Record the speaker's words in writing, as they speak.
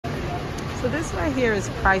So this right here is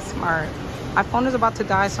Pricesmart. My phone is about to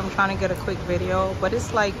die, so I'm trying to get a quick video, but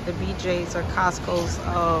it's like the BJ's or Costco's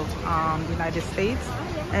of the United States.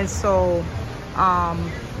 And so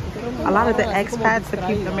a lot of the expats, the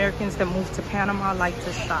people, the Americans that move to Panama, like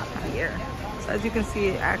to shop here. So as you can see,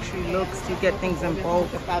 it actually looks, you get things in bulk,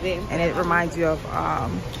 and it reminds you of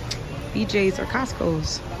BJ's or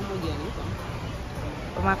Costco's.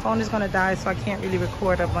 But my phone is gonna die, so I can't really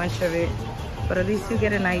record a bunch of it. But at least you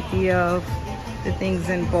get an idea of the things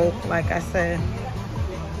in bulk, like I said.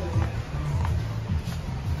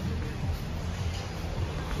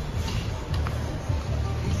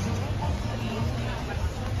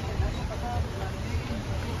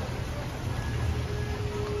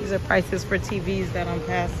 These are prices for TVs that I'm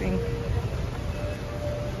passing.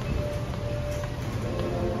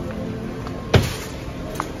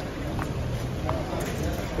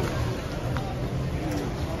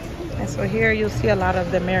 And so here you'll see a lot of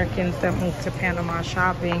the Americans that move to Panama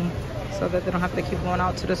shopping so that they don't have to keep going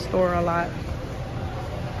out to the store a lot.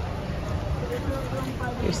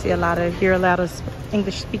 You see a lot of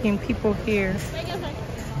English speaking people here.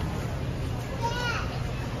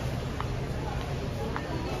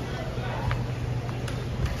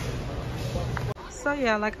 So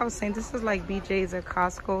yeah, like I was saying, this is like BJ's or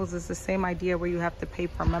Costco's. It's the same idea where you have to pay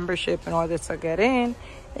for membership in order to get in.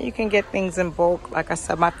 And you can get things in bulk. Like I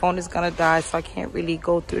said, my phone is gonna die, so I can't really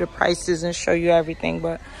go through the prices and show you everything,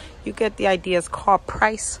 but you get the idea. It's called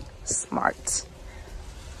Pricesmart.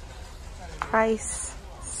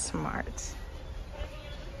 Pricesmart.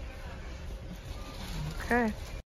 Okay.